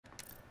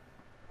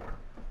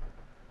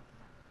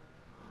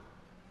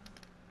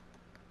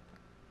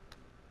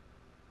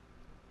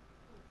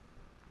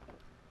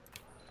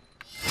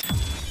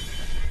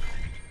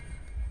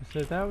So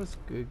that was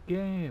a good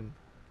game.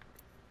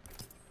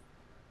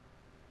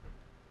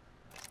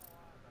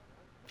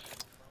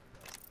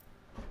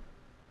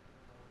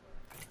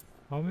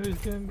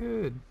 Homie's doing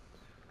good.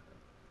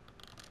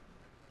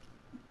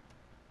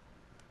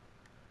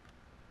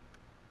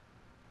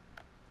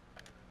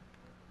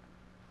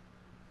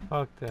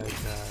 Fuck that guy.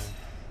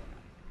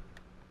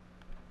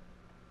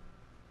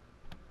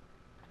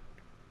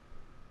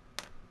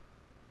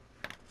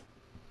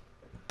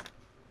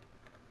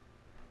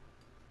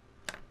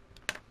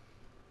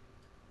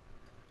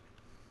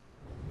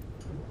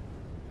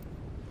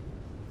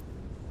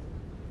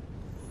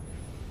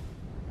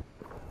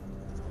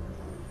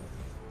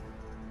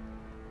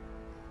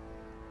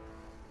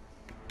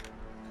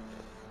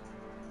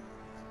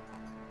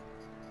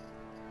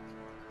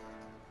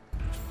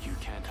 You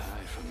can't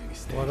hide from your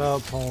mistakes. What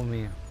up,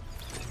 homie?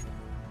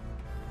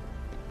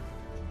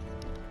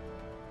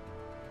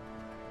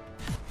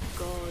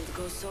 Gold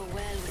goes so well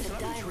with a I've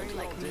been diamond training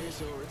all like me. day,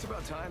 so it's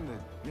about time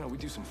that, we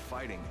do some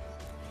fighting.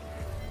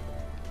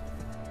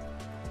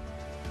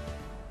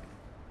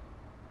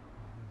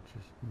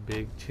 Just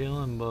big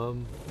chillin',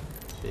 bub.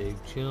 Big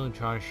chillin',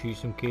 trying to shoot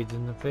some kids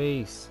in the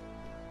face.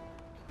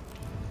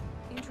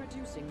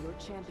 Introducing your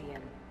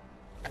champion.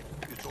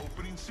 It's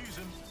opening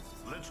season.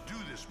 Let's do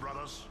this,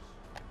 brothers.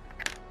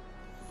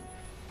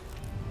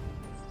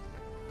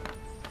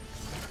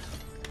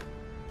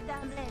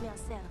 Don't blame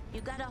yourself.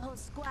 You got a whole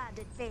squad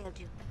that failed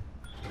you.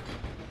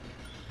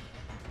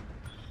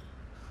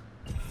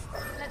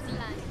 Let's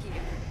land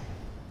here.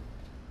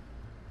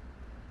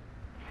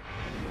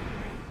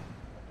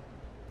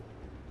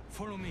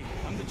 Follow me.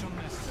 I'm the jump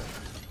master.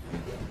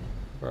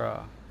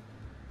 Bruh.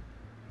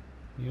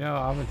 You know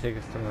I'm gonna take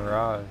us to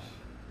Mirage.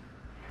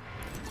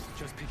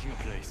 Just picking a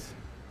place.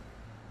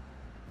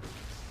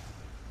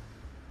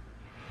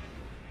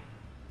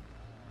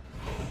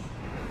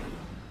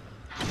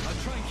 I'll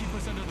try and keep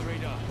us under the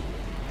radar.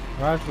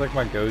 Mirage is like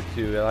my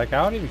go-to. Like,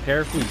 I don't even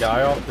care if we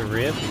die off the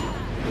rip.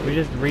 We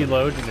just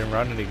reload it and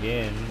run it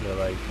again. But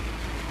like,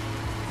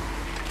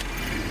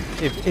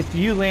 if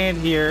you land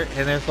here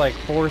and there's like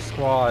 4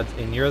 squads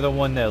and you're the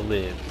one that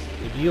lives,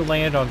 if you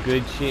land on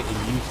good shit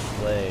and you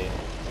slay,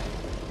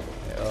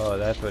 oh,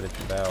 that's what it's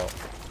about.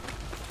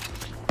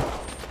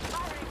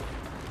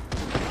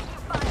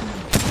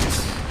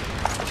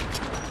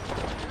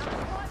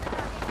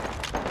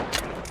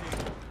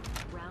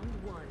 Round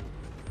 1.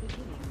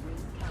 Beginning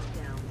ring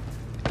countdown.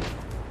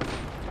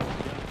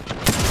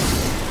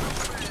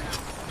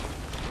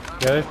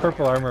 Yeah, there's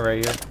purple armor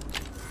right here.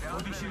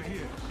 Body shield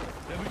here.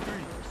 Level 3.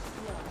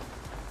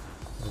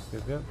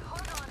 Good, good.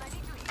 Hold on, I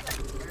need to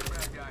heal.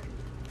 Bad guy.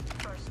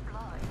 First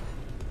blood.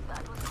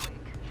 That was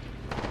quick.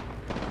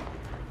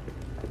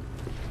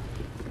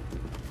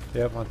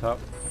 Yep, on top.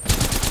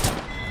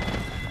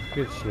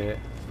 Good shit.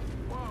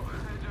 Whoa, I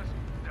just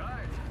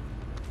died.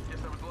 Guess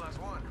that was the last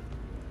one.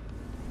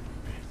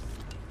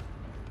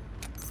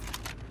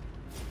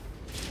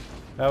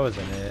 That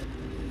wasn't it.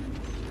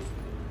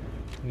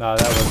 No,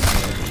 that wasn't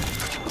it.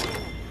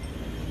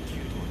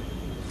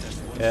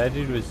 Yeah, that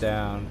dude was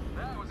down.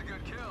 That was a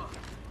good kill.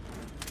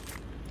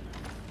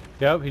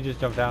 Yep, he just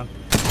jumped down.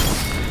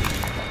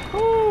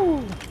 Woo!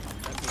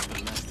 That was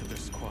the last of their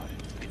squad.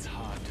 It's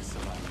hard to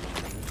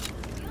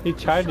survive. He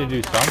tried to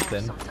do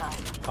something.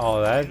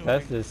 Oh,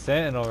 that's the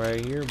sentinel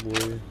right here,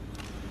 boy.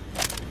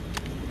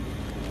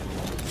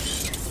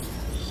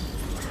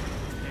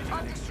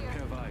 An extra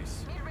pair of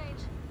eyes.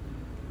 Mid-range.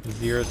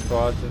 0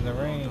 squads in the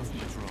range. Doesn't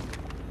look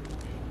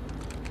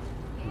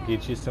wrong.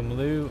 Get you some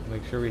loot.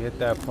 Make sure we hit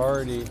that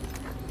party.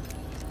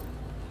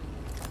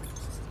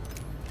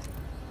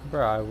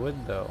 Bro, I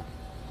would though.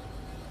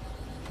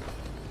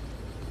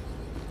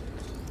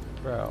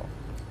 Bro.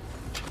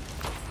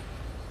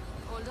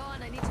 Hold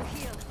on, I need to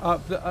heal.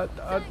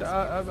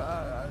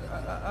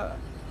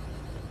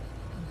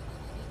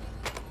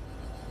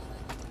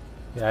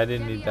 Yeah, I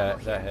didn't need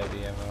that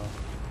heavy ammo.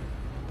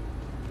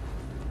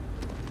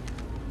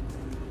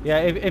 Yeah,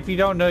 if you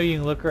don't know, you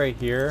can look right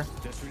here.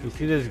 You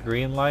see those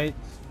green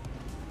lights?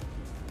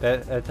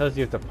 That tells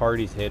you if the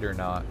party's hit or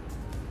not.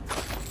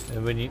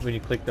 And when you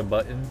click the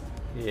button,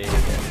 yeah.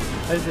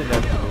 I just didn't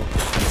know.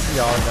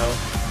 Y'all know.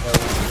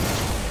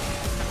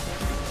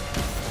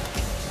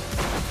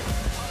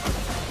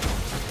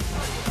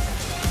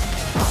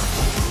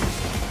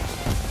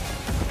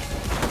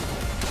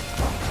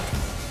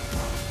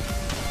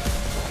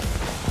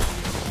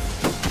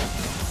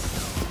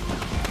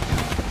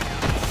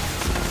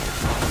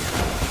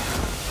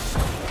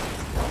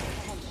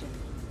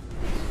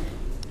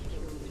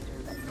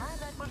 I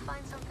bet we'll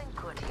find something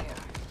good here.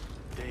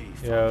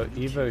 Dave. Yo,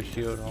 Evo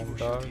shield home Evo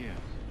dog. shield here.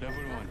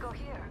 Level 1. Let's go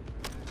here.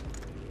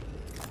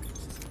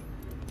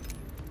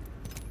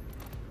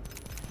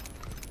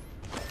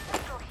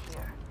 Let's go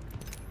here.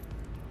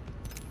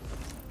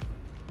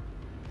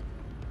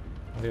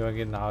 Do you want to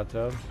get in the hot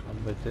tub?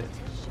 I'm with it.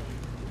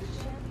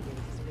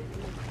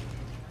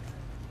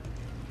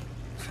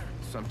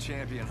 Some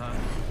champion, huh?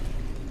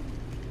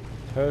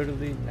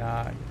 Totally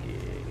not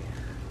gay.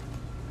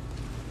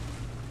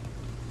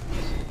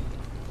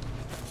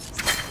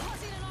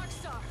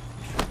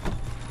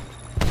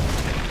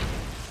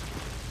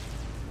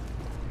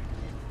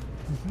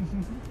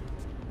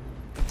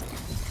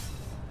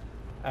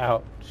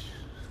 Ouch.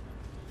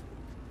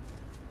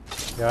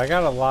 Yeah, I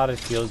got a lot of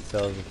shield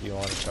cells if you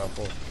want a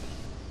couple.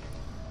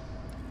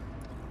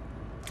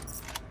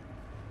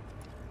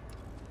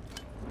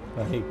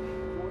 Like,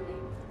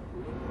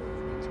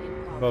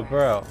 but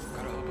bro,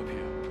 Gotta hop up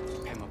here.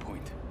 Hammer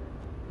point.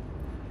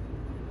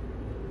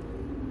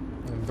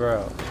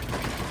 bro,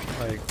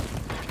 like,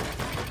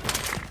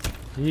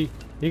 you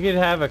could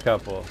have a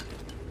couple.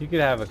 You could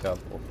have a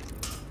couple.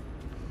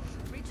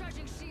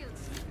 Recharging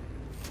shields.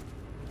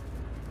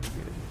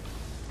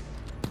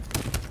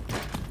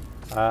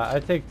 I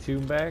take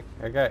 2 back.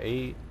 I got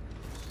 8.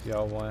 If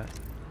y'all want.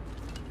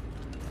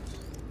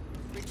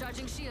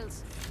 Recharging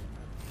shields.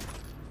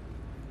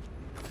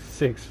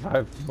 6,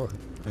 5, 4.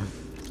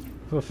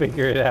 We'll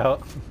figure it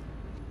out.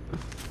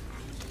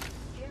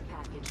 Care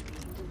package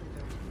being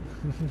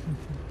delivered.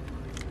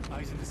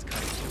 Eyes in the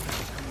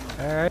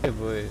sky. Alright,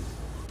 boys.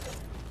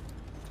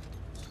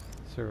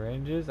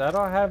 Syringes? I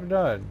don't have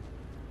none.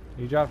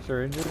 You drop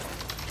syringes?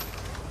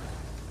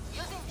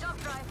 Using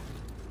jump drive.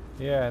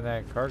 Yeah, and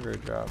that cargo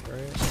drop,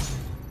 right?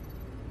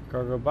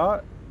 Cargo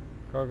bot?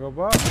 Cargo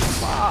bot?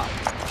 Wow.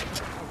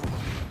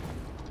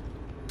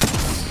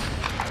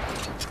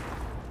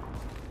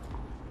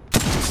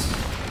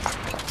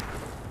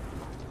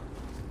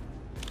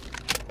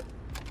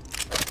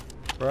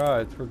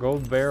 Bruh, it's for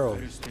gold barrels.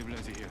 Better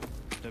stabilizer here.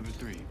 Level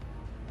 3.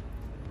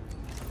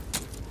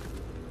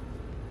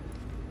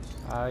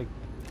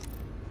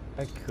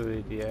 I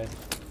could, yeah.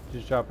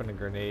 Just dropping a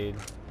grenade.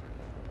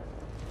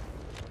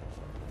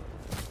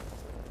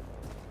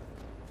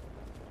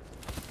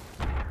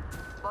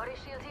 Body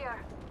shield here.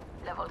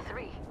 Level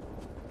 3.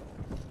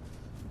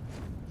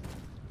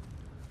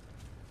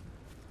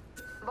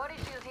 Body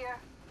shield here.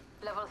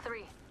 Level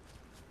 3.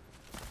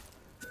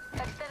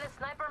 Extended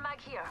sniper mag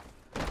here.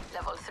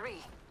 Level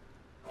 3.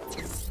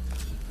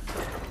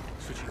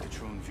 Switching to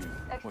drone view.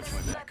 Watch my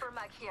Extended back. sniper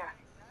mag here.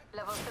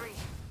 Level 3.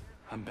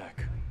 I'm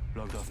back.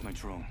 Logged off my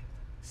drone.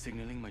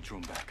 Signaling my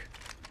drone back.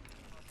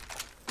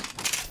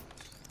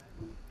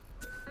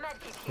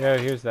 Medkit here. Yeah,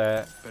 here's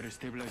that. Better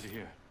stabilizer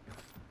here.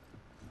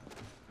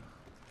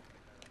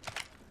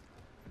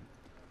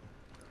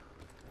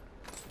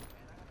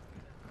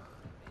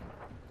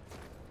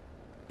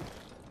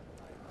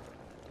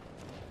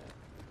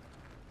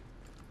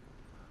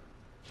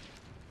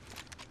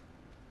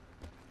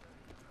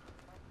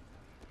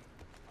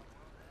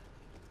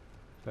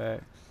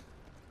 Facts.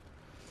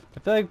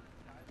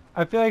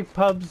 I feel like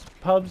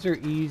pubs are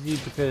easy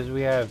because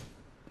we have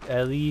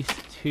at least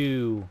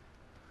 2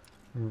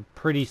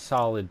 pretty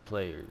solid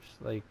players.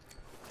 Like,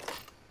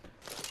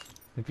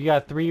 if you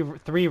got three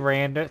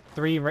randos,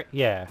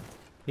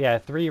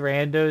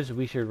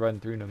 we should run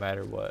through no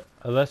matter what.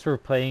 Unless we're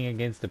playing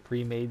against a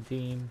pre-made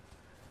team.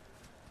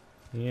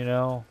 You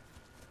know?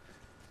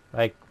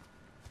 Like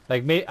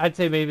I'd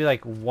say maybe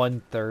like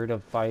 1/3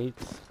 of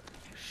fights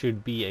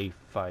should be a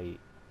fight.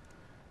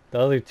 The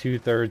other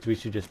 2/3 we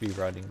should just be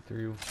running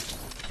through.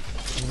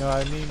 You know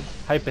what I mean?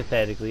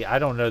 Hypothetically. I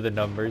don't know the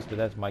numbers, but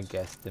that's my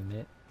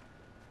guesstimate.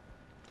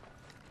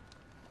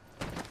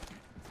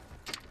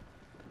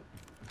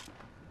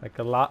 Like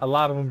a lot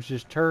of them's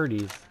just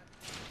turdies.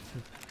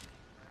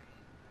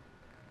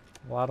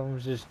 A lot of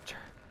them's just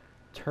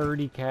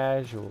turdy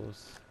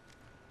casuals.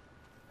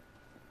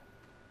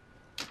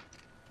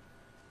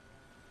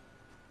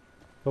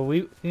 But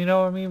we, you know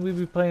what I mean? We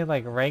be playing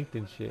like ranked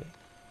and shit.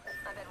 I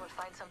bet we'll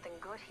find something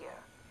good here.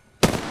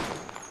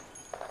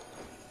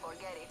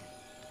 Forget it.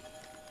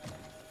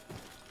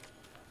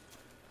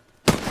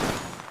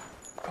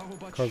 Cargo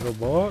bot. Cargo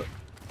bot.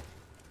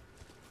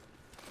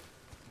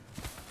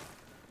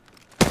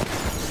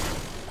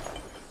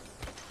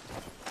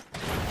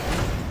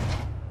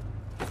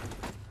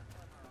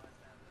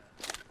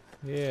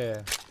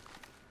 Yeah.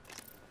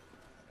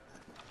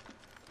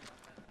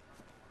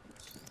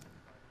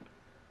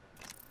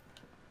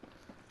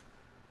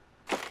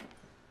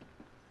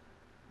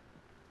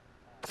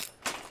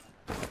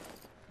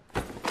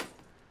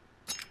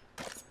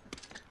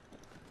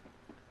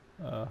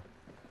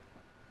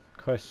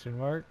 Question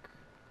mark?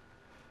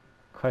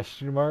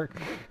 Question mark?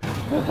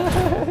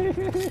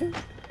 Ring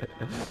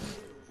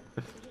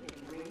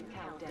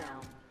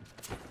countdown.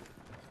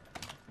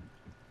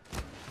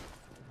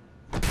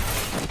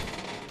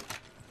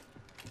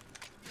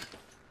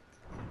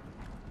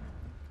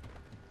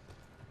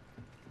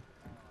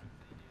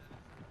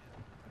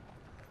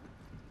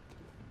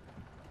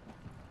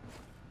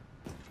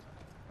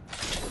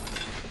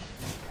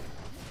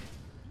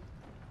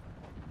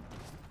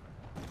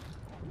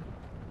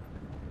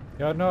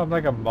 Y'all know I'm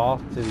like a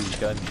moth to these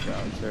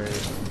gunshots,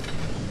 right?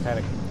 Kind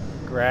of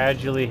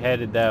gradually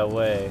headed that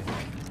way.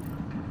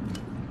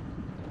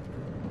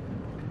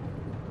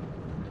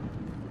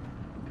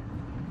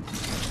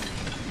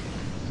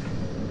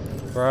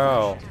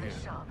 Bro,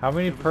 how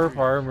many perp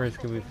armors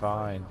can we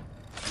find?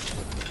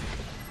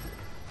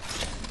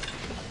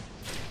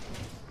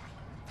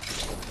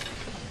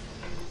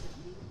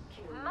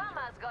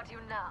 Mama's got you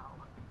now.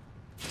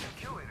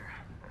 Q leader.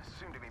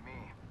 Soon to be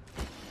me.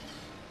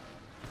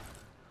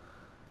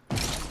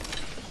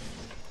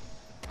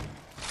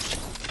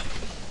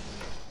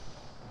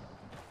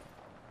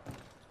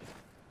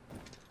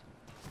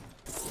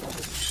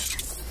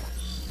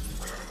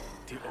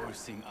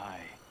 all-seeing eye.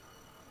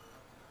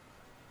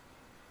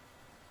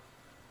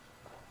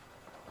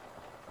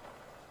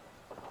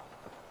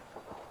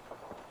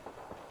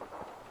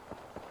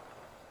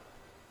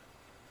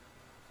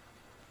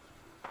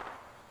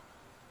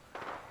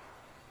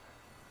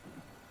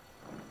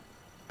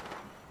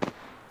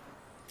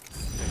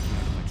 Backing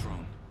out of my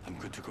drone. I'm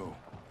good to go.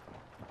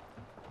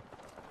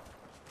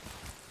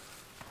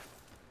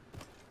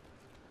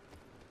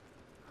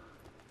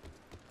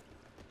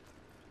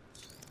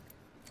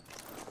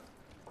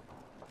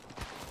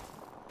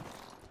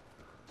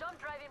 Jump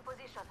drive in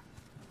position.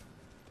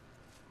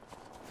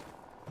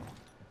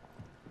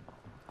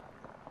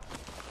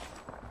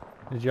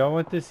 Did y'all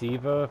want this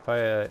Evo if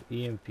I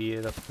EMP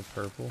it up to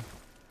purple?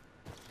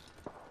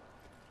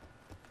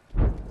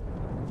 You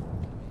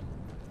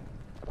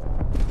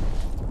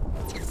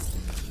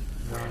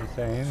know what I'm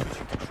saying?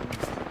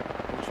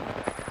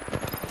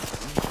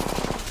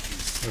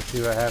 Let's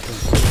see what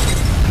happens.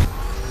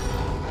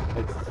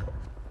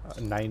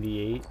 It's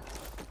 98.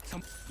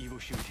 Some Evo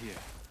shield here.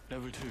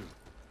 Level 2.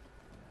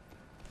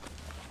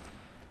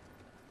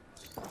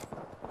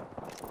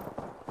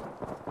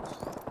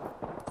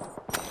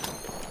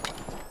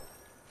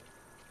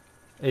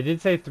 It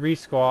did say 3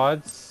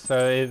 squads,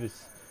 so it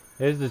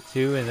was the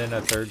 2 and then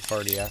a third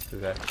party after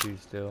that too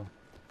still.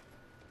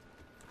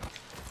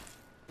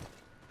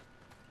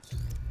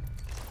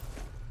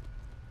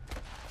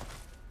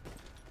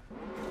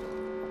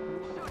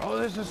 Oh,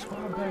 there's a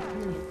squad back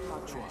here.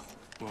 Sure.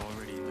 We're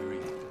already in the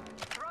ring.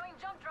 Throwing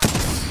jump drive.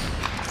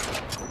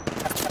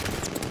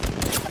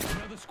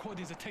 Another squad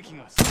is attacking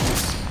us.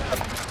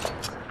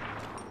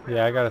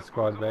 Yeah, I got a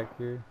squad back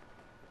here.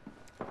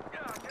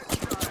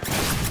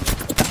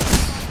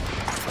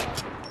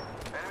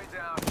 Enemy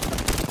down.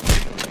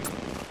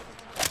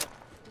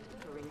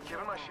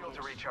 Giving my shield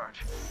to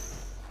recharge.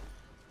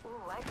 Ooh,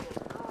 I feel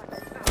good.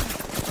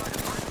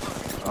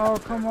 Oh,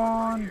 come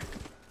on.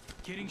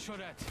 Getting shot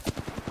at.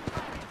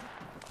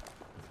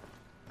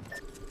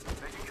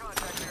 Making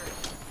contact here.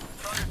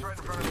 Target's right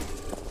in front of me.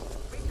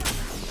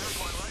 There's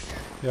one right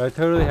here. Yeah, I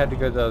totally had to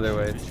go the other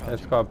way. That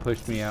squad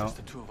pushed me out. Just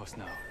the 2 of us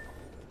now.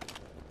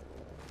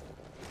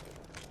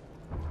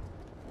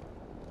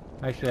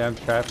 Actually, I'm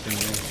trapped in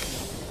here.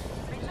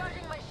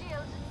 Recharging my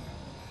shield.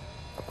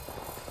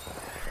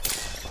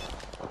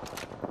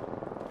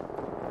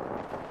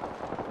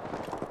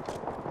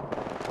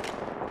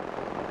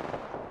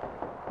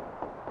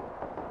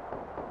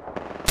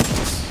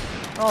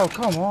 Oh,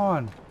 come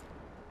on.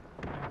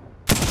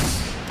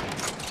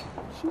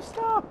 She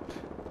stopped.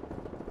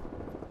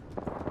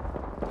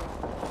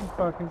 She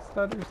fucking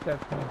stutter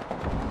stepped me.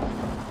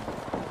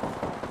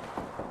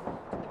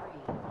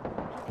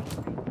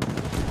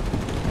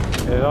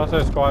 There's also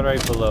a squad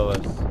right below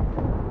us.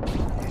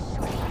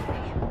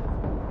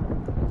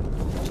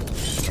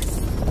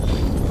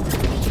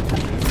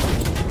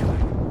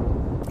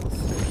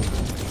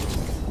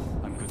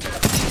 I'm good.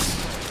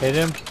 Hit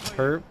him.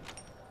 Hurt.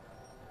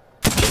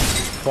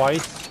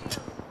 Twice.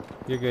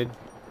 You're good.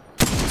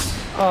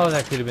 Oh,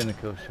 that could have been a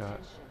kill shot.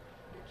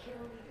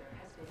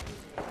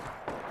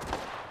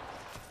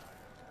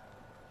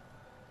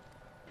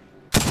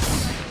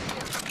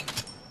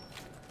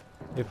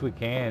 If we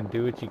can,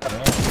 do what you can,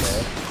 I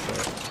guess.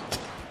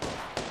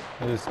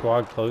 But there's a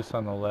squad close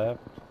on the left.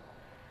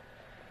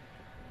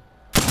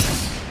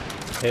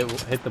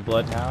 Hit the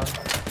bloodhound.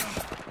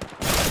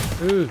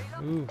 Ooh,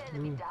 ooh,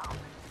 Enemy ooh. down.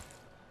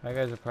 That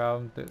guy's a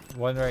problem.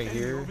 One right Enemy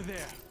here. over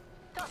there.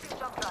 Tossing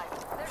jump drive.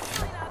 They're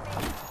shooting at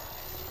me.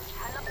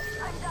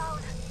 I'm down.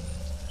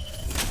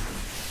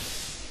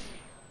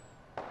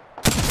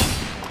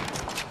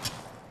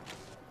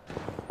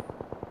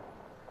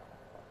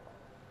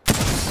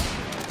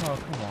 Oh,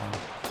 come on.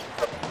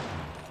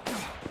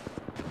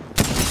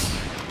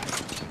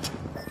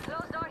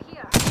 Close door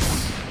here.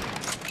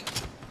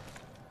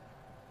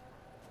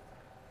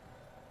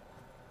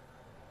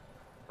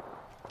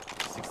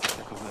 60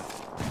 seconds left.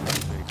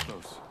 Very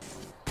close.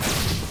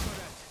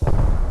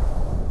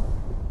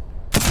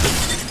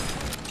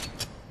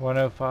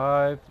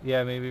 105.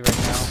 Yeah, maybe right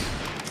now.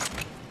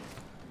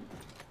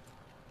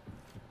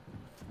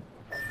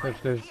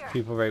 If there's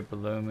people right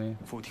below me.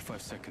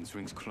 45 seconds.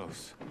 Rings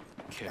close.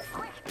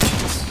 Careful.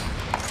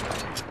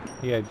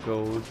 He had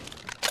gold.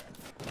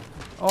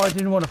 Oh, I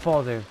didn't want to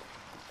fall there.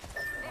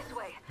 This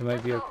way. It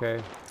might be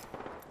okay.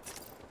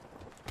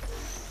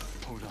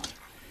 Hold on.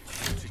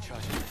 It's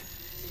recharging.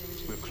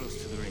 We're close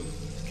to the ring.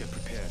 Get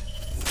prepared.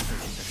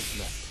 30 seconds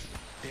left.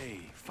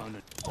 They found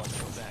it. Watch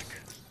your back.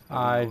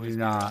 I do Always be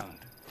not. around.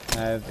 I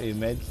have a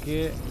med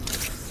kit,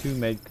 2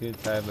 med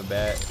kits, I have a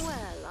bat.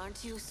 Well,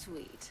 aren't you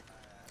sweet?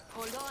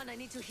 Hold on, I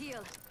need to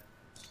heal.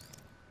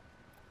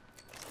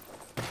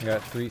 I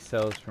got 3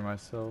 cells for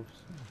myself.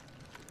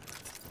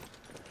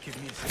 Give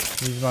me a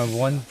second. Use my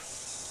one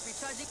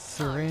Recharging.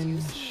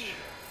 syringe.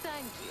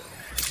 Thank you.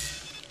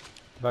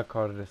 If I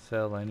called it a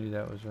cell, I knew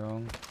that was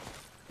wrong.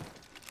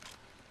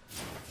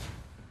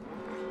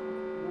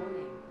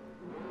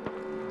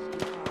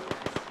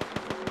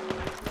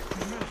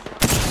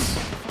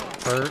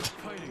 Hurt.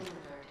 Fighting.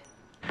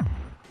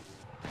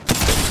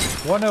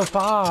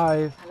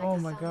 105. Oh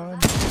my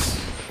god.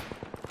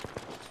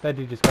 That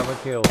dude just got my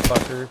kill,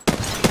 fucker.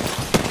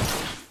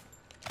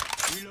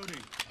 Reloading.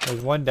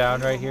 There's one down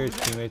right here. His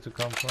teammates will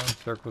come for him.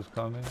 Circle's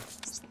coming.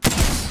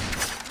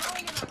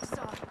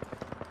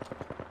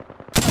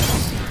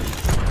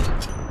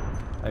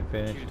 I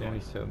finished him.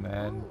 He's so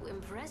mad. Ooh,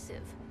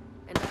 impressive.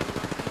 And I'm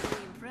not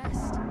easily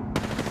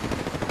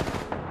impressed.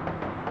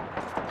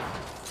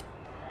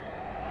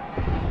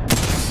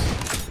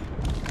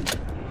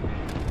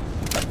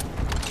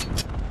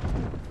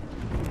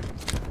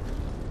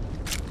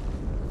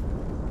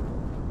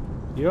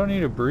 You don't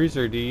need a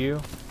bruiser, do you?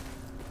 You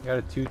got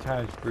a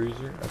 2x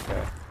bruiser?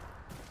 Okay.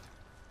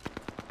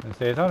 I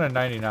say it's on a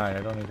 99.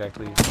 I don't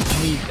exactly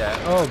need that.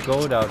 Oh,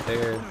 gold out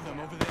there. One of them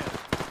over there.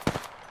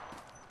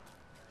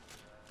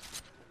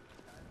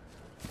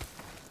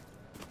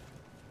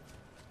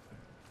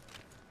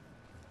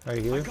 Right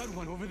I here. got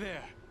one over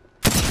there.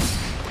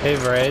 Hey,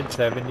 red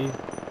 70.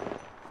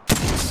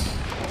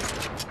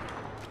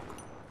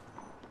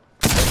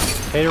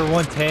 Hey,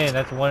 110.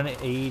 That's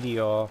 180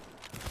 off.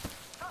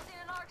 Tossing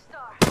an arc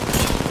star.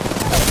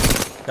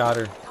 Got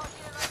her.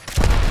 Tossing an arc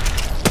star.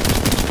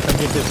 Come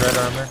get this red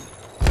armor.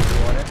 You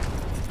want it?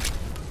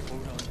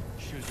 Hold on.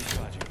 Shield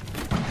recharging.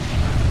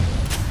 Firing.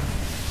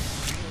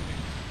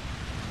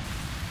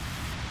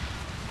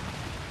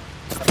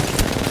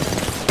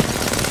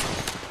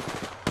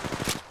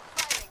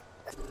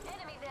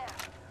 Enemy there.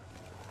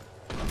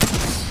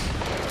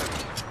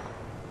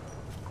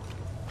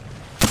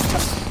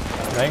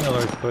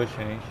 Bangalor's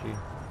pushing, ain't she?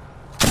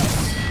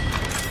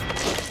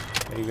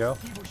 There you go.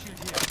 Evo shield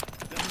here.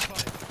 Level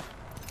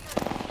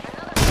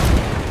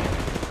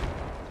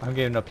 5. I'm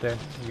getting up there.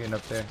 I'm getting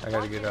up there. I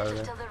gotta get out of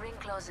there. Until the ring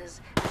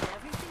closes, and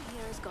everything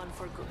here is gone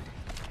for good.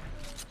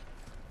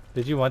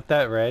 Did you want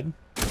that red?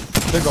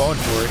 They're going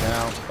for it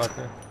now,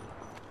 fucker.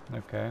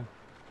 Okay.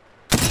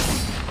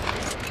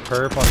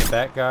 Perp on the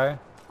back guy.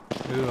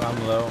 Ooh,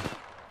 I'm low.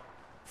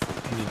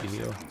 I need to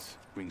heal. Seconds.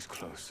 Rings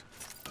close.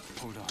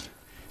 Hold on.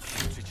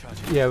 Shield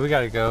recharging. Yeah, we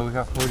gotta go. We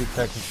got 40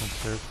 seconds on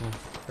circle.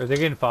 Are they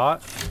getting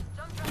fought?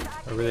 Jump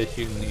drive Or were they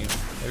activated. shooting you?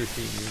 They were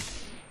shooting you.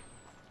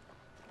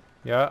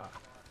 Yeah,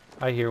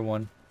 I hear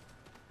one.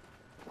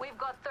 We've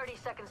got 30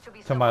 seconds to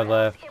be To my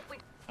somewhere else left. if we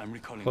I'm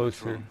recalling the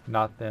Closer, drone.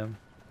 not them.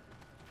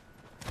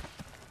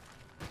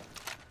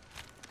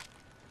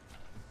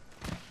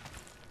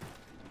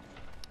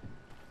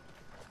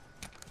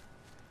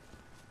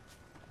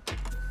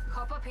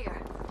 hop up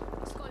here.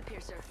 Skull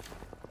piercer.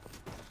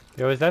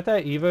 Yo, is that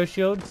Evo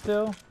shield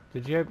still?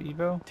 Did you have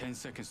Evo? 10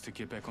 seconds to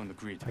get back on the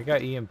grid. I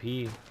got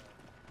EMP.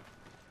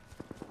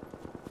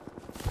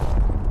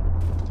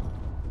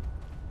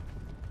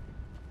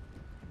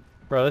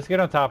 Bro, let's get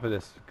on top of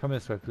this. Come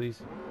this way,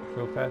 please.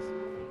 Real fast.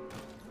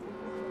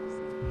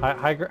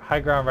 High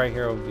ground right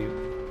here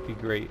would be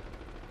great.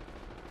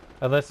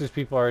 Unless there's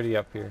people already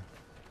up here.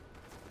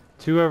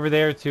 2 over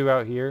there, 2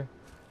 out here.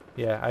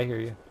 Yeah, I hear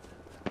you.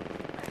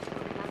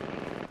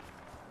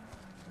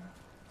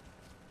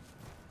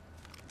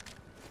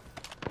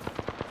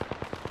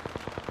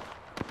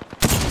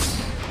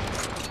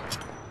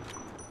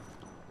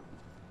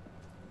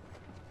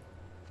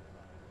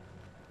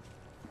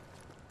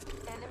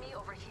 Enemy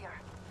over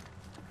here.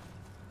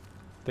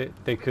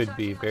 They could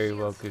be, very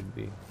well could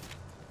be.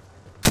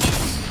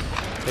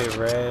 Okay,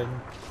 red.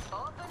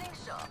 Opening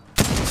shop.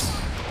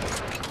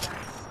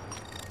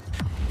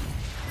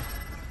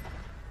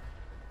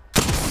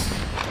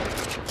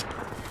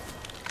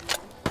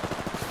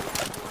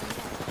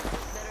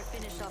 Better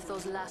finish off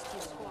those last few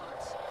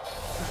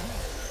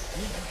squads.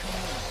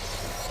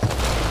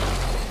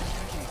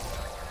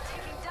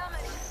 Taking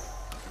damage.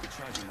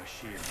 Recharging my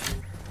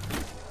shield.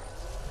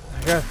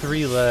 I got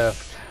 3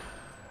 left.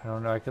 I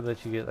don't know, I could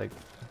let you get like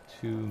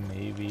 2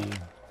 maybe.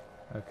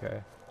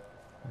 Okay.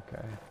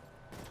 Okay.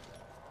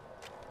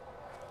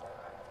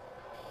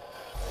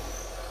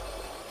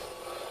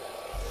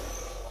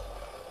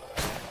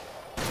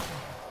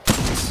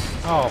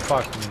 Oh,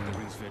 fuck me. The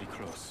ring's very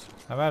close.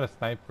 I'm out of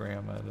sniper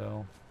ammo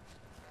though.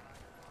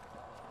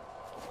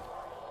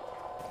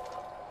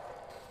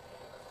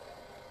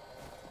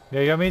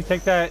 Yeah, you want me to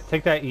take that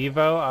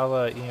Evo? I'll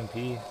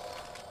EMP.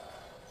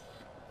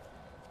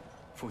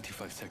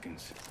 45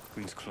 seconds.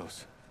 Ring's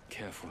close.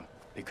 Careful.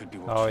 They could be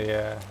Oh watching.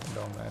 yeah, it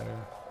don't matter.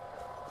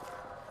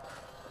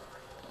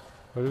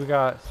 What do we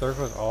got?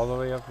 Circles all the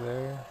way up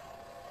there.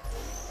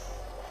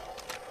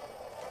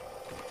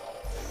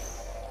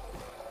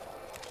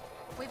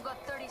 We've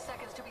got 30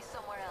 seconds to be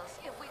somewhere else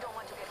if we don't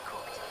want to get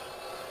cooked.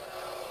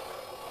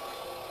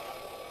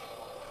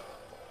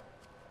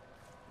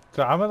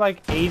 So I'm at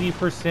like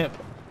 80%.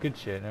 Good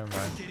shit, never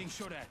mind. Getting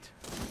shot at.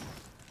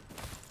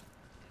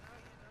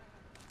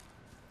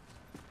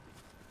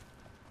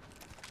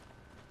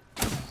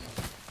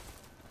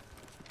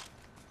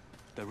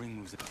 The ring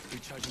moves.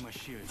 Recharging my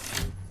shield.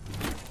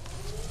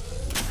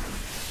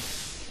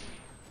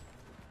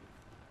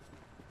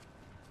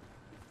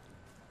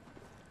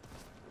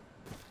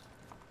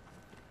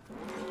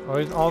 Oh,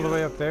 he's all the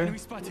way up there? Enemy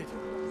spotted.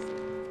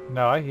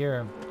 No, I hear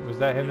him. Was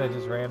that him that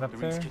just ran up The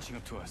ring's there? catching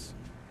up to us.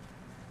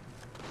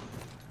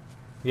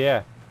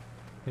 Yeah.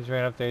 He's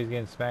ran up there, he's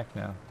getting smacked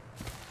now.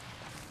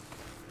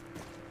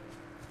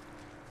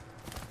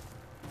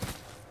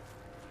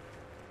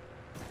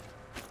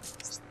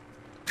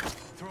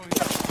 Throwing.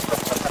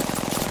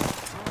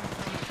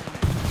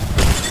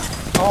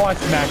 Oh, I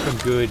smacked him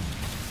good.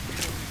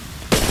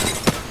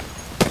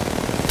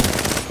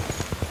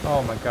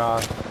 Oh my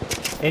god.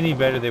 Any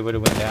better they would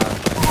have went down.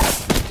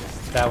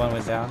 That one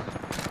went down.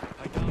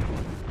 I downed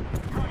one.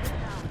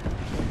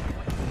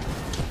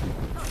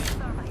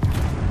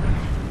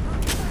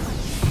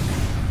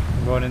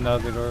 I'm going in the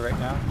other door right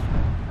now.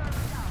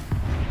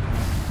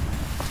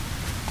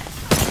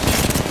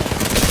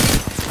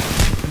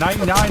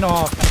 $99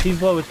 off.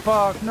 He's low as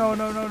fuck. No,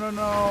 no, no, no,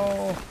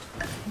 no.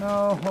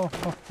 No. Ho,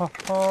 ho, ho,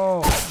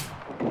 ho.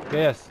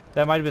 Yes,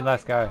 that might have been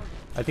last guy.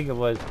 I think it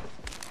was.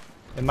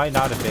 It might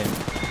not have been.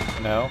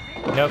 No.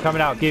 No,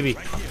 coming out. Gibby.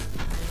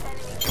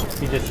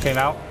 He just came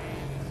out.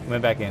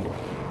 Went back in.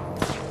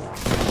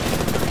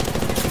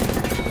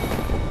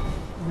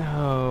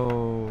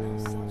 No.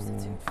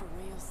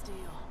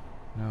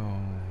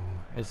 No.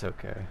 It's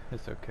okay.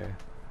 It's okay.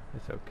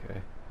 It's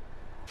okay.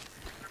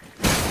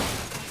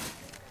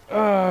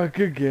 Ah,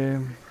 good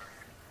game.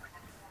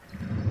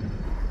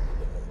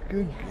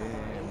 Good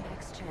game.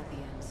 Apex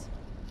champions.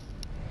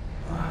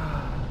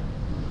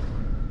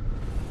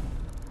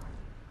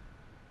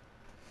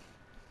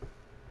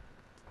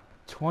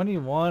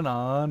 21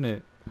 on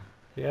it.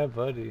 Yeah,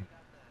 buddy.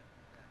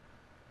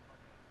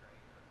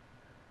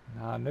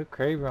 Nah, no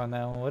Kraber on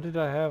that one. What did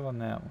I have on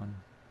that one?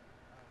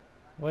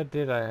 What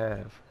did I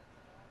have?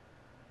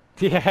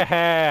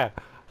 Yeah!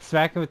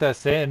 Smacking with that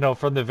Sentinel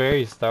from the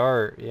very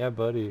start. Yeah,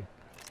 buddy.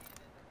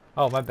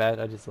 Oh, my bad.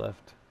 I just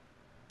left.